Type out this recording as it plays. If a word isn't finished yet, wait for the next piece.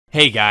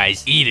Hey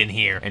guys, Eden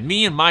here, and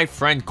me and my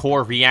friend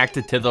Core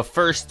reacted to the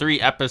first 3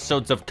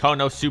 episodes of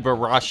Konosuba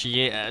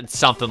Kono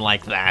something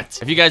like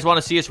that. If you guys want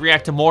to see us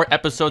react to more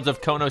episodes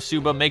of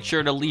Konosuba, make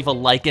sure to leave a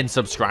like and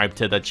subscribe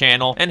to the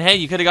channel. And hey,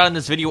 you could have gotten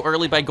this video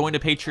early by going to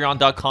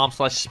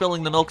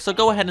patreon.com/spillingthemilk, so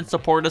go ahead and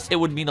support us, it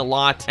would mean a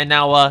lot. And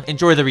now,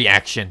 enjoy the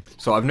reaction.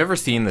 So I've never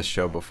seen this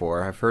show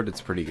before. I've heard it's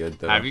pretty good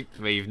though. Have you?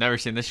 Wait, you've never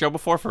seen this show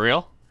before, for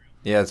real?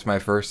 Yeah, it's my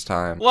first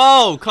time.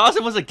 Whoa,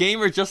 𝐿𝐿 was a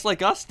gamer just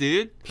like us,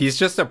 dude. He's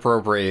just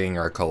appropriating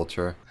our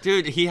culture.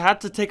 Dude, he had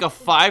to take a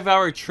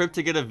 5-hour trip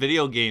to get a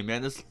video game,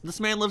 man. This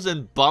man lives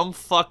in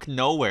bumfuck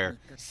nowhere.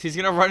 He's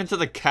gonna run into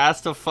the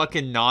cast of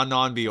fucking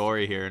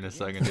Non-Non-Biori here in a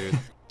second, dude.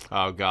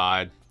 Oh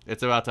god.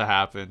 It's about to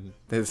happen.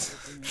 This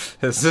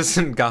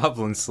isn't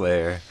Goblin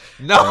Slayer.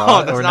 No,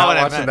 that's we're not not what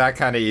I watching meant. that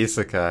kind of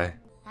isekai.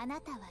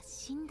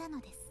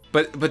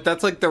 But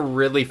that's like the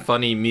really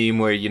funny meme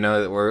where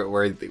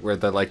where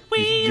they're like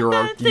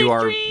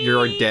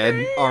you're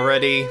dead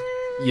already.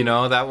 You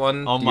know that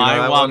one? Oh you my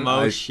know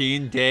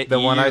Wamoshin The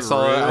one I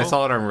saw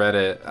it on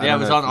Reddit. Yeah, it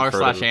was on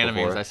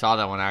r/animes. I saw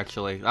that one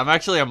actually. I'm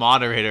actually a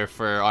moderator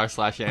for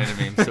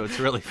r/animes, so it's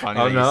really funny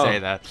that you say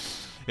that.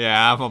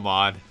 Yeah, I'm a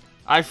mod.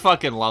 I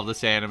fucking love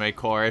this anime,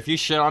 Core. If you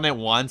shit on it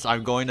once,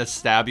 I'm going to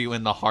stab you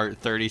in the heart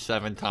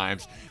 37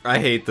 times. I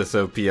hate this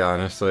OP,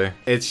 honestly.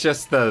 It's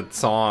just the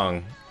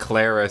song.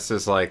 Claris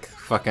is like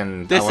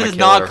fucking. This is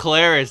not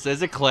Claris.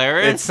 Is it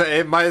Claris?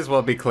 It might as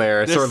well be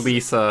Claris or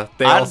Lisa.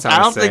 They all sound the same.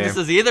 I don't think this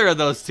is either of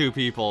those two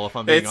people. If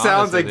I'm being honest, it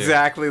sounds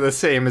exactly the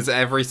same as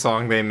every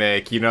song they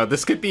make. You know,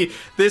 this could be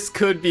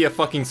a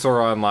fucking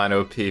Sword Online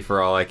OP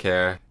for all I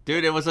care.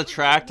 Dude, it was a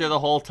tractor the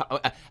whole time.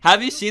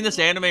 Have you seen this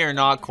anime or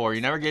not, Core? You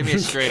never gave me a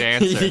straight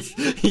answer.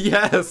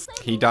 Yes.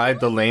 He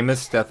died the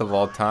lamest death of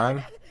all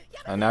time.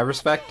 And I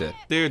respect it.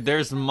 Dude,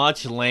 there's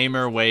much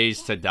lamer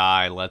ways to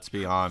die, let's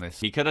be honest.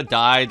 He could have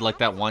died like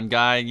that one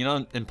guy, you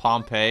know, in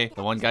Pompeii?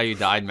 The one guy who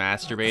died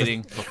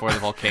masturbating before the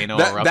volcano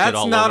erupted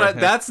all over him.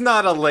 That's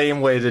not a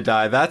lame way to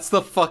die. That's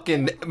the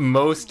fucking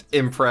most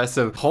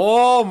impressive.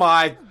 Oh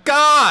my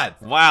god!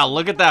 Wow,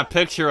 look at that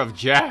picture of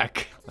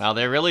Jack. Wow,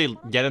 they're really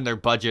getting their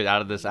budget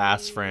out of this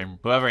ass frame.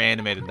 Whoever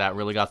animated that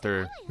really got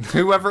their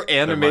Whoever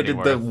animated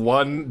the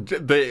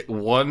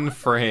one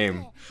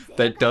frame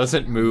that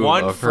doesn't move.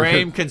 One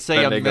frame can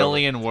say a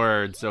million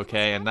words,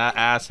 okay? And that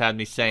ass had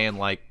me saying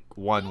like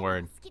one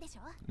word.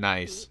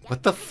 Nice.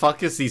 What the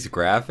fuck is these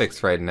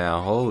graphics right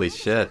now? Holy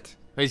shit.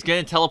 He's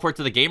gonna teleport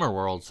to the gamer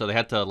world, so they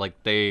had to,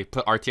 like, they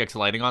put RTX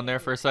lighting on there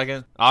for a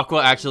second.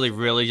 Aqua actually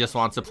really just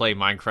wants to play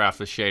Minecraft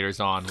with shaders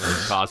on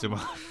with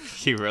Kazuma.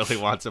 She really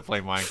wants to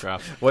play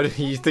Minecraft. What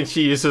do you think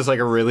she uses, like,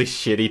 a really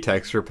shitty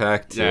texture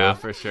pack, too? Yeah,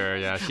 for sure,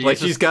 yeah.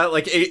 She's got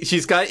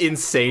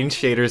insane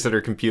shaders that her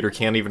computer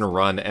can't even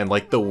run, and,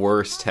 like, the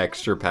worst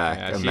texture pack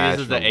imaginable. She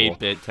uses the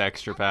 8-bit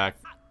texture pack.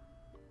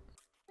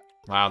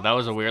 Wow, that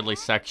was a weirdly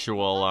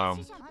sexual,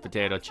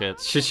 potato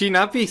chips. Should she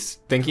not be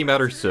thinking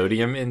about her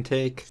sodium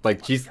intake?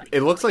 Like,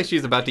 it looks like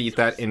she's about to eat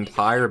that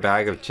entire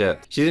bag of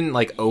chips. She didn't,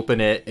 like, open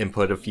it and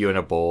put a few in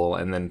a bowl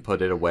and then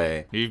put it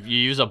away. You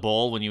use a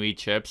bowl when you eat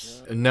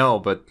chips? No,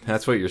 but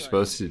that's what you're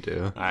supposed to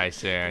do. I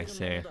see, I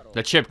see.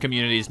 The chip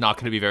community is not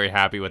going to be very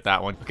happy with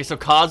that one. Okay, so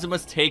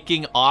Kazuma's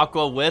taking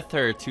Aqua with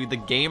her to the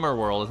gamer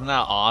world. Isn't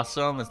that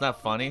awesome? Isn't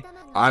that funny?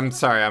 I'm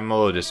sorry, I'm a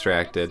little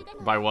distracted.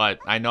 By what?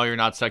 I know you're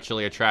not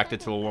sexually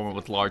attracted to a woman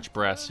with large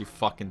breasts, you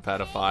fucking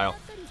pedophile.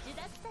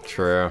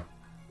 True.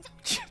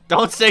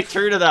 Don't say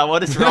true to that.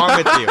 What is wrong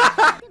with you?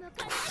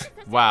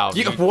 Wow.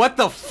 What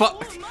the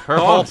fuck? Her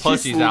whole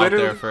pussy's out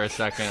there for a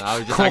second.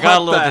 I got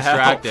a little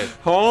distracted.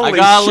 I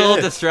got a little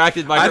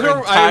distracted by her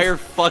entire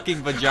fucking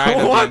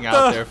vagina being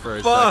out there for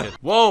a second.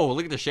 Whoa,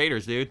 look at the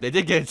shaders, dude. They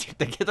did get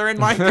her in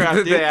Minecraft,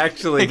 dude. They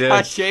actually did. They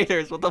got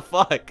shaders. What the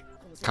fuck?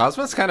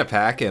 Cosmo's kind of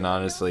packing,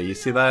 honestly. You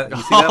see that?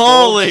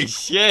 Holy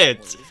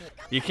shit!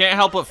 You can't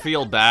help but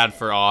feel bad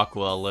for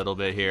Aqua a little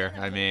bit here.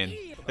 I mean,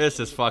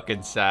 this is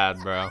fucking sad,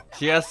 bro.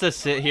 She has to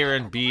sit here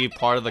and be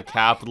part of the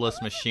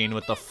capitalist machine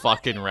with the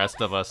fucking rest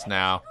of us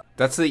now.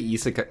 That's the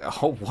isekai.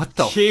 Oh, what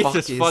the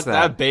Jesus fuck is that?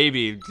 That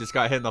baby just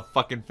got hit in the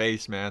fucking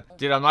face, man.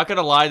 Dude, I'm not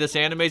gonna lie. This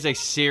anime is a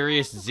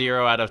serious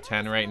 0 out of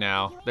 10 right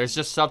now. There's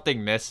just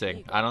something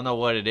missing. I don't know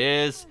what it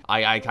is.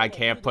 I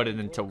can't put it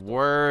into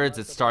words.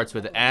 It starts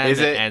with N. It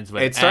ends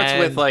with N. It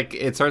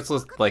starts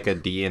with like a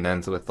D and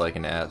ends with like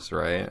an S,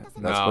 right?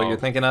 That's what you're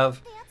thinking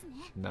of?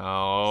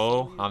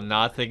 No, I'm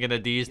not thinking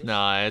of these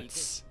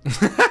nuts.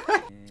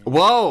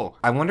 Whoa!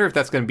 I wonder if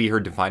that's gonna be her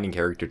defining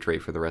character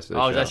trait for the rest of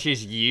the show. Oh, that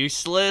she's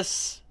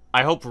useless?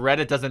 I hope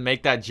Reddit doesn't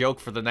make that joke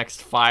for the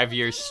next 5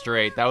 years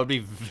straight. That would be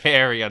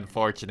very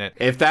unfortunate.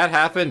 If that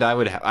happened, I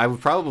would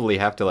probably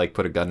have to like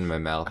put a gun in my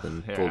mouth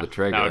and pull the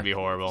trigger. That would be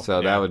horrible. So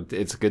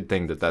it's a good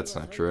thing that that's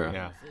not true.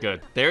 Yeah,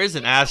 good. There is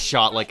an ass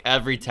shot like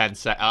every 10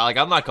 seconds. Like,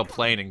 I'm not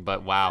complaining,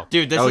 but wow.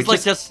 Dude, this is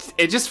like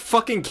it just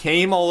fucking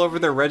came all over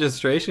their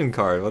registration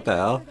card. What the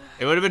hell?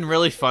 It would have been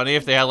really funny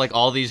if they had like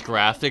all these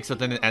graphics, but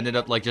then it ended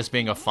up like just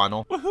being a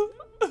funnel.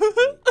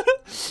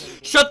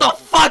 Shut the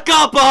fuck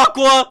up,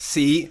 Aqua!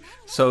 See,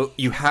 So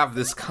you have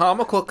this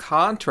comical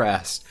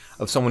contrast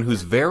of someone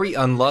who's very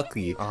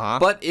unlucky,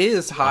 but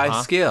is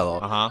high skill,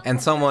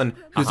 and someone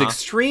who's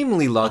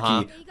extremely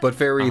lucky, but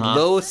very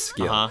low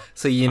skill.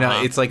 So, you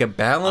know, it's like a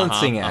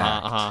balancing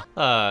act.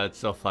 It's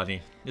so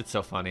funny. It's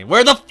so funny.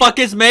 Where the fuck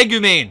is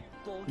Megumin?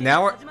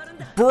 Now we're...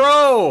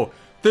 Bro!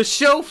 The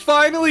show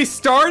finally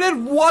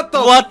started? What the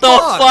fuck? What the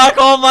fuck?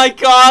 Oh my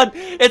god!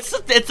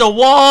 It's a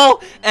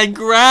wall, and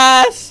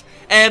grass,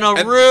 and a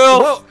roof.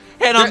 Whoa.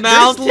 And a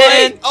mountain.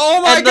 Light.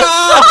 Oh my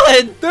god!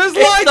 Sun. There's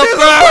light. There's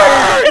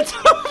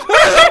a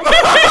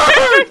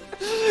bird.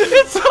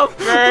 It's a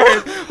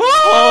bird.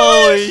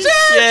 Holy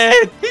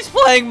shit! He's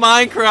playing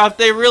Minecraft.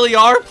 They really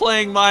are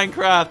playing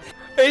Minecraft.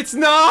 It's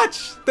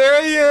Notch.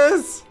 There he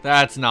is.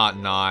 That's not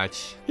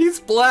Notch.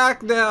 He's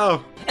black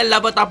now.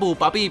 What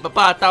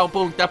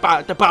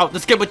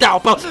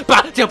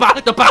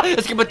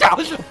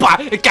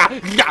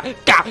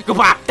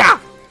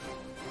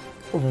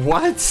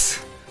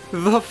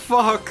the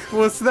fuck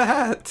was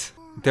that?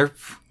 They're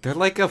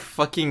like a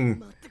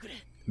fucking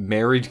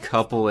married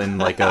couple in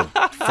like a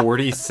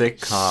 40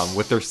 sitcom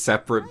with their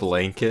separate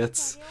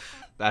blankets.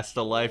 That's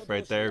the life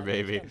right there,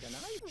 baby.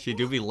 She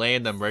do be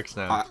laying them bricks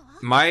now.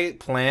 My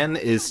plan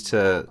is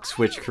to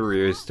switch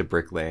careers to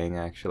bricklaying,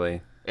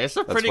 actually. It's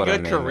a pretty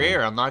good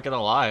career, I'm not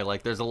gonna lie.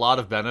 Like, there's a lot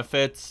of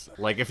benefits.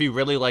 Like, if you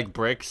really like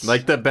bricks...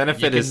 Like, the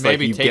benefit is,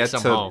 like, you get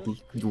to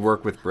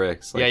work with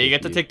bricks. Like, yeah, you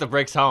get to take the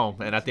bricks home,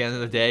 and at the end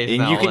of the day,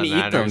 and you can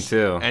eat them,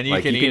 too. And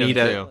you can eat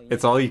them, too.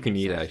 It's all you can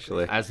eat,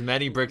 actually. As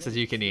many bricks as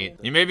you can eat.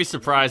 You may be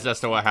surprised as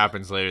to what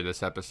happens later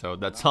this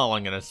episode. That's all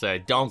I'm gonna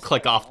say. Don't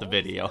click off the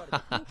video.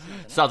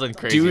 Something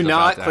crazy Do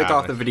not click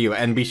off the video,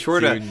 and be sure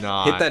to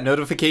hit that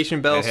notification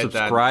bell,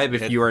 subscribe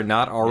if you are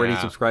not already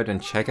subscribed,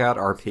 and check out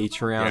our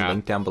Patreon,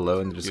 link down below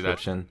in the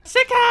description.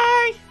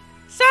 Sekai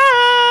sa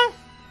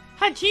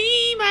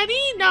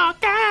Hajimari no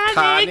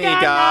Kane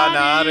ga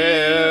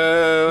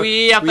naru.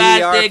 We are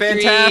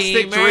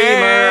fantastic dreamer.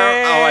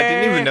 Oh, I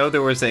didn't even know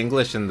there was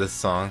English in this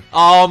song.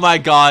 Oh my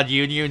god,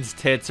 Yunyun's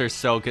tits are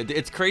so good.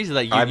 It's crazy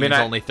that Yunyun's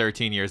only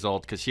 13 years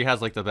old, because she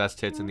has like the best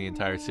tits in the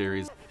entire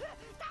series.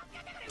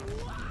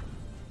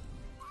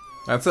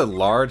 That's a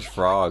large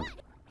frog.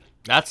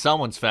 That's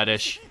someone's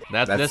fetish.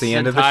 That's the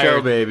end of the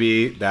show,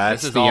 baby.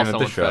 That's the end of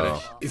the show.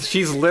 Fetish.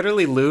 She's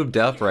literally lubed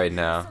up right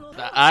now.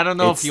 I don't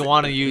know if you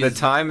want to use the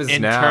time is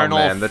internal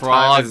now, man. The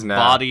frog time is now.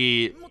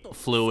 Body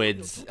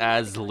fluids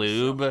as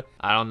lube.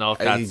 I don't know if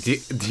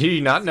that's... Do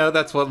you not know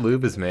that's what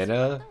lube is made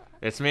of?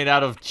 It's made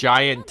out of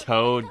giant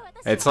toad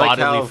It's like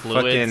how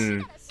fluids.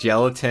 Fucking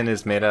gelatin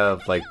is made out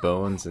of like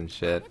bones and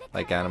shit.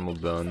 Like animal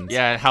bones.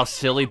 Yeah, how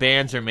silly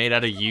bands are made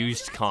out of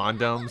used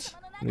condoms.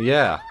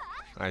 Yeah.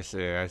 I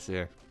see.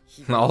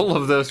 All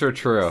of those are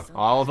true.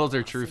 All of those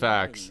are true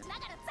facts.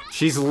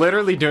 She's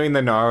literally doing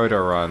the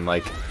Naruto run.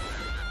 Like,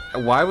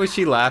 why was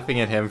she laughing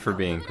at him for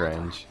being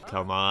cringe?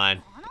 Come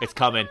on. It's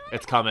coming.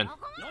 It's coming.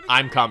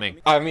 I'm coming.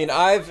 I mean,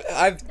 I've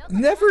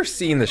never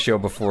seen the show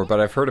before,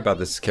 but I've heard about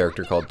this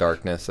character called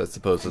Darkness. That's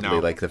supposedly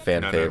like the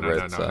fan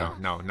favorite. No.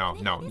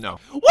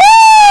 Woo!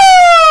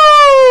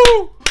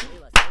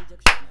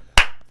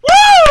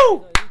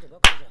 Woo!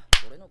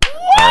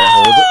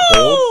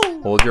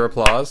 Alright, hold your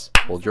applause.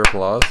 Hold your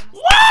applause.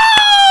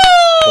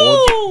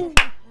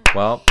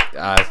 Well,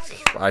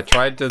 I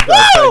tried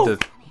to.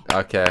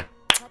 Okay.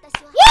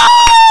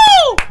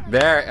 Woo!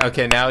 There.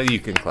 Okay, now you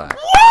can clap.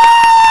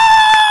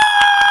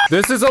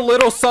 This is a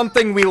little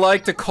something we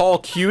like to call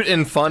cute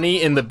and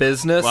funny in the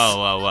business.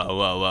 Whoa.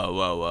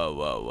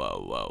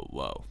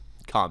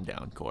 Calm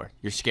down, Core.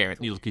 You're scaring.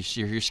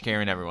 You're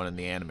scaring everyone in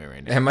the anime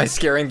right now. Am I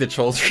scaring the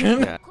children?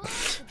 Yeah.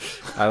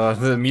 I love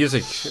the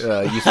music. Use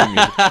of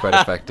music is quite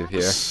effective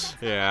here.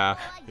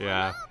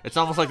 Yeah. It's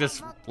almost like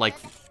this, like,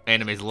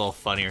 anime's a little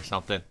funny or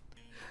something.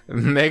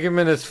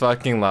 Megumin is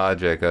fucking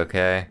Logic,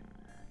 okay?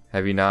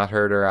 Have you not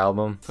heard her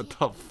album? What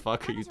the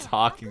fuck are you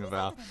talking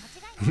about?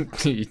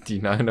 Do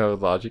you not know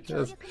who Logic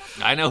is?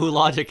 I know who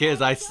Logic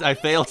is. I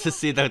failed to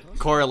see the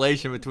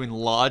correlation between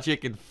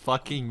Logic and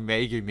fucking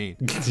Megumin.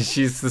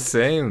 She's the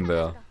same,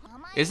 though.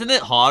 Isn't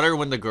it hotter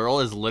when the girl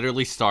is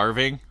literally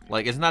starving?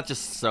 Like, isn't that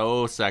just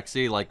so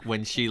sexy? Like,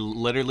 when she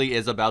literally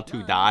is about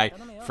to die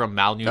from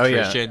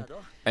malnutrition. Oh,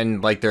 yeah.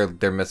 And, like,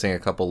 they're missing a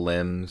couple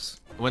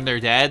limbs. When they're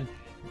dead,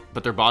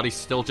 but their body's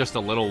still just a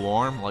little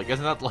warm. Like,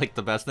 isn't that, like,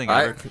 the best thing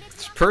ever?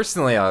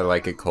 Personally, I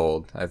like it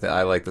cold.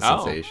 I like the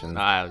sensation.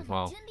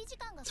 Well...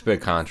 It's a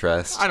big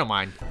contrast. I don't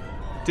mind.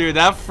 Dude,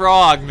 that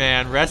frog,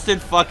 man. Rest in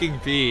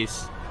fucking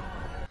peace.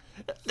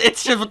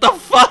 It's just, what the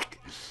fuck?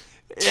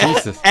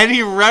 Jesus.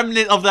 Any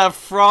remnant of that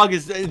frog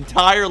is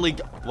entirely...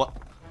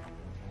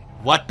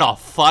 What the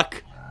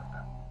fuck?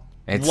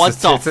 What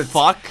the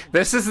fuck?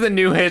 This is the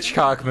new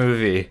Hitchcock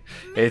movie.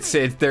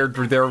 They're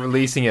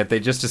releasing it.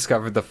 They just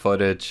discovered the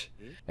footage.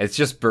 It's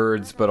just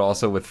birds, but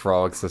also with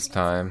frogs this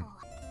time.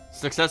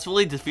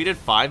 Successfully defeated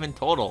 5 in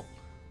total.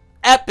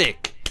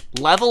 Epic!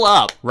 Level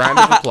up! Round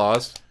of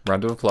applause.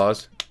 Round of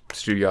applause.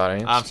 Studio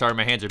audience. I'm sorry,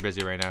 my hands are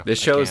busy right now.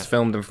 This show is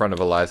filmed in front of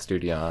a live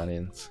studio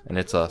audience, and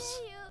it's us.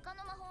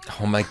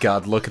 Oh my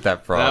god, look at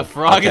that frog. That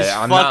frog is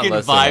I'm fucking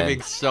not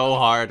vibing so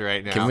hard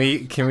right now. Can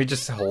we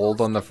just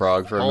hold on the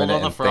frog for a Hold minute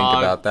on the and frog.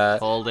 think about that?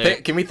 Hold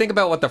it. Can we think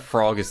about what the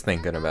frog is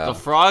thinking about? The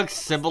frog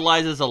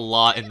symbolizes a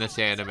lot in this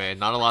anime.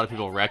 Not a lot of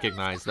people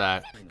recognize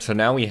that. So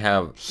now we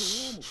have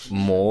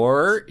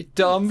more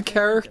dumb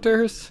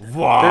characters?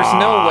 What?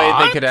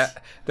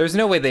 There's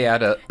no way they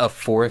add a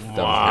fourth dumb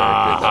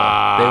character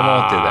though. They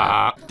won't do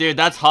that. Dude,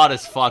 that's hot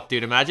as fuck,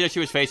 dude. Imagine if she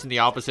was facing the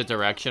opposite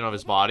direction of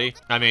his body.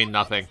 I mean,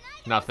 nothing.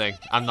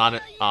 I'm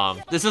not,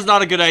 this is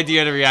not a good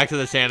idea to react to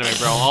this anime,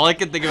 bro. All I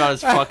can think about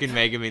is fucking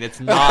megumin.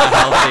 It's not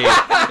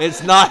healthy.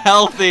 It's not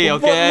healthy,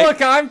 okay?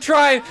 Look, I'm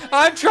trying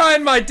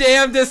my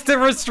damnedest to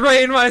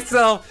restrain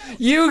myself.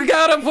 You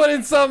gotta put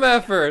in some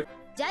effort.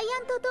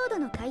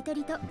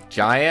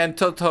 Giant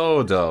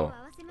Totodo.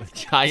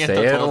 Giant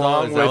Say it Totodo,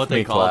 along is that what with they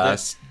me, called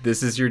class.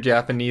 This is your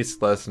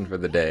Japanese lesson for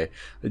the day.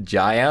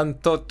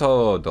 Giant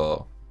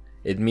Totodo.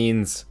 It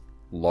means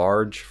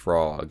large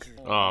frog.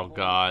 it? Oh,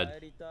 God.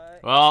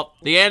 Well,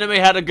 the anime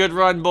had a good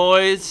run,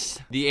 boys.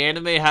 The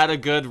anime had a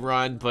good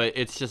run, but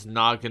it's just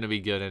not gonna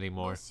be good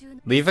anymore.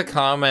 Leave a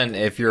comment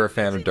if you're a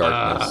fan of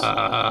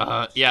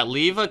Darkness. Yeah,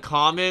 leave a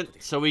comment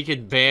so we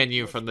can ban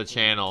you from the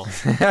channel.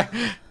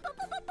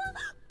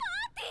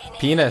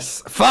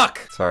 Penis.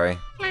 Fuck! Sorry.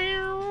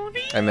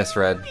 I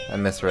misread.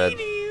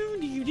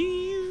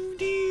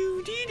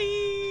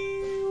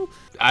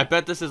 I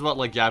bet this is what,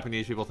 like,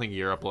 Japanese people think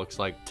Europe looks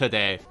like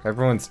today.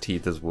 Everyone's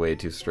teeth is way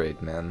too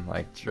straight, man.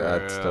 Like,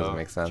 that doesn't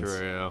make sense.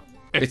 True.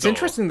 It's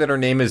interesting that her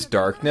name is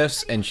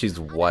Darkness and she's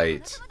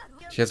white.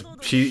 She's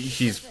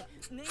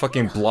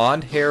fucking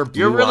blonde hair,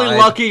 blue You're really eyed,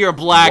 lucky you're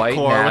black, white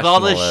Core, with all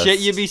this shit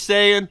nationalist. you be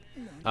saying.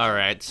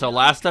 Alright, so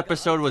last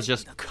episode was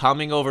just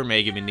coming over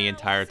Megumin the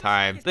entire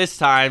time. This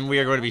time, we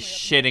are going to be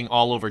shitting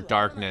all over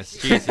Darkness.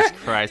 Jesus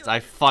Christ,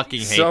 I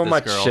fucking hate so this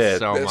much girl shit.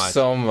 so There's much.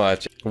 so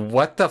much.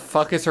 What the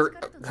fuck is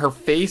her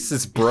face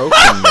is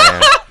broken,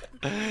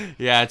 man.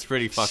 Yeah, it's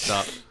pretty fucked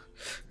up.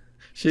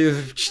 She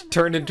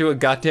turned into a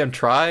goddamn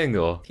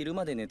triangle.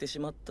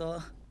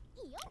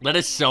 That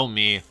is so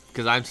me,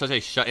 because I'm such a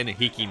shut-in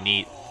hiki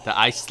neat that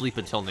I sleep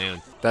until noon.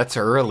 That's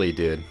early,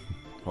 dude.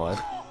 What?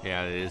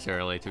 Yeah, it is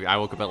early. I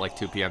woke up at like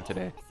 2 p.m.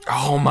 today.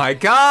 Oh my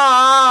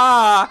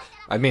god!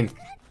 I mean,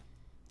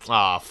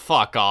 Aw,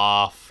 fuck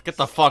off. Get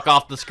the fuck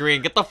off the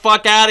screen. Get the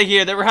fuck out of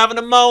here. They were having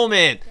a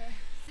moment.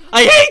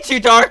 I hate you,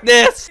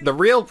 Darkness! the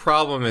real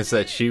problem is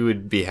that she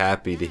would be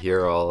happy to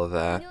hear all of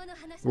that.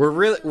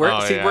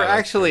 We're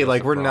actually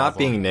like, we're not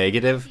being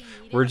negative.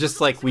 We're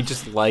just like, we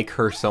just like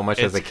her so much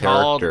as a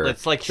character.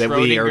 It's like that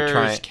we are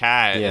Schrodinger's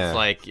cat. Yeah.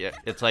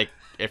 It's like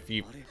if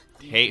you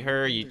hate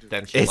her,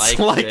 then she likes It's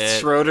like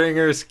it.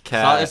 Schrodinger's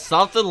cat. It's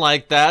something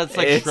like that. It's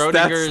like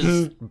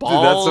Schrodinger's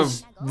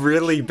balls. That's a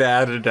really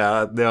bad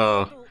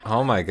no.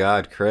 Oh my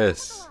god,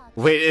 Chris.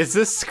 Wait, is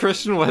this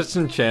Christian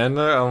Western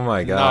Chandler? Oh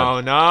my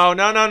god. No.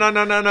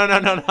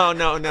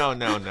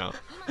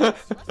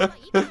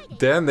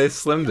 Damn, they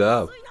slimmed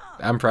up.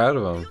 I'm proud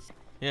of them.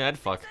 Yeah, I'd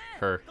fuck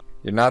her.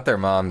 You're not their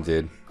mom,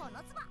 dude.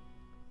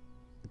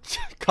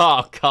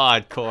 Oh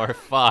god, Core,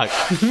 fuck.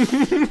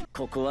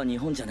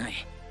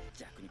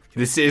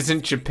 This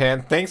isn't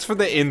Japan. Thanks for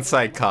the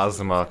insight,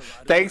 Cosmo.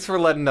 Thanks for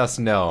letting us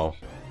know.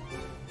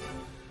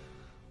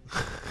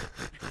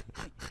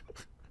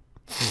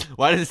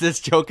 Why does this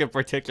joke in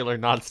particular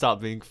not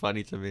stop being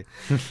funny to me?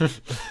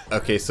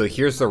 Okay, so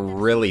here's the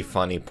really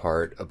funny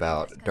part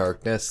about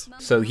Darkness.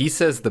 So he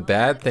says the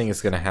bad thing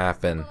is gonna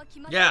happen.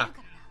 Yeah.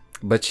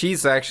 But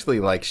she's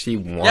actually like, she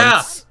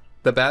wants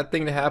the bad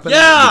thing to happen.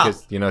 Yeah!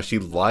 Because, you know, she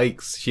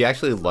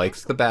actually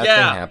likes the bad thing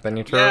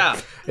happening to her. Yeah.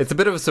 It's a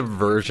bit of a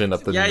subversion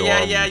of the norm.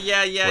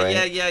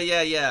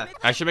 Yeah.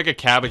 I should make a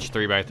cabbage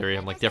 3x3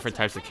 and like different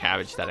types of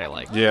cabbage that I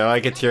like. Yeah,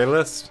 like a tier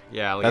list?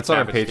 Yeah, like that's a on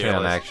our cabbage tier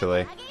Patreon, list.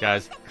 actually.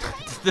 Guys,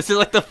 this is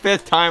like the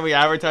 5th time we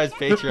advertise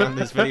Patreon in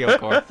this video,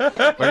 Core.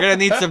 We're gonna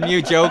need some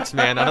new jokes,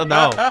 man. I don't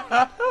know.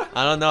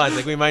 I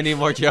think we might need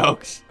more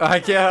jokes. I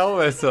can't help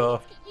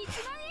myself.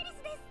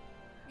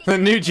 The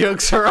new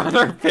jokes are on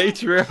our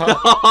Patreon.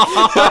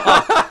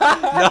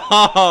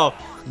 No!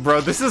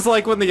 Bro, this is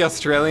like when the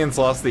Australians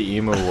lost the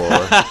emu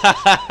war.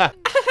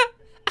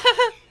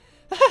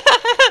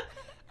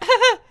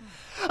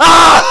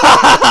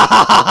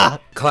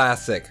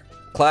 Classic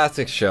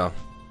show.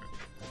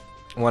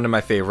 One of my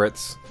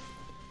favorites.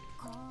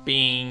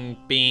 Bing,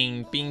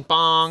 bing, bing,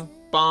 bong.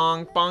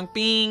 Bong, bong,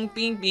 bing,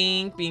 bing,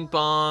 bing, bing,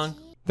 bong.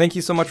 Thank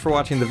you so much for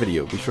watching the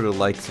video. Be sure to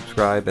like,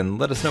 subscribe, and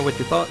let us know what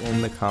you thought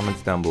in the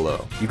comments down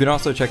below. You can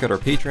also check out our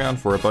Patreon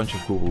for a bunch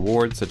of cool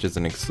rewards, such as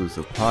an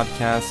exclusive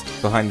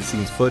podcast,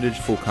 behind-the-scenes footage,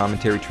 full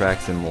commentary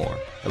tracks, and more.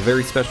 A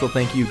very special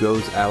thank you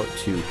goes out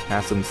to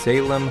Kasim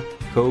Salem,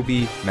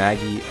 Kobe,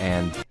 Maggie,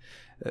 and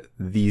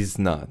These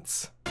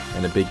Nuts.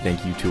 And a big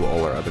thank you to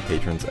all our other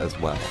patrons as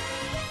well.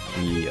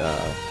 We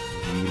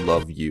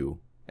love you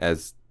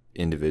as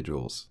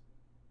individuals.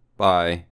 Bye.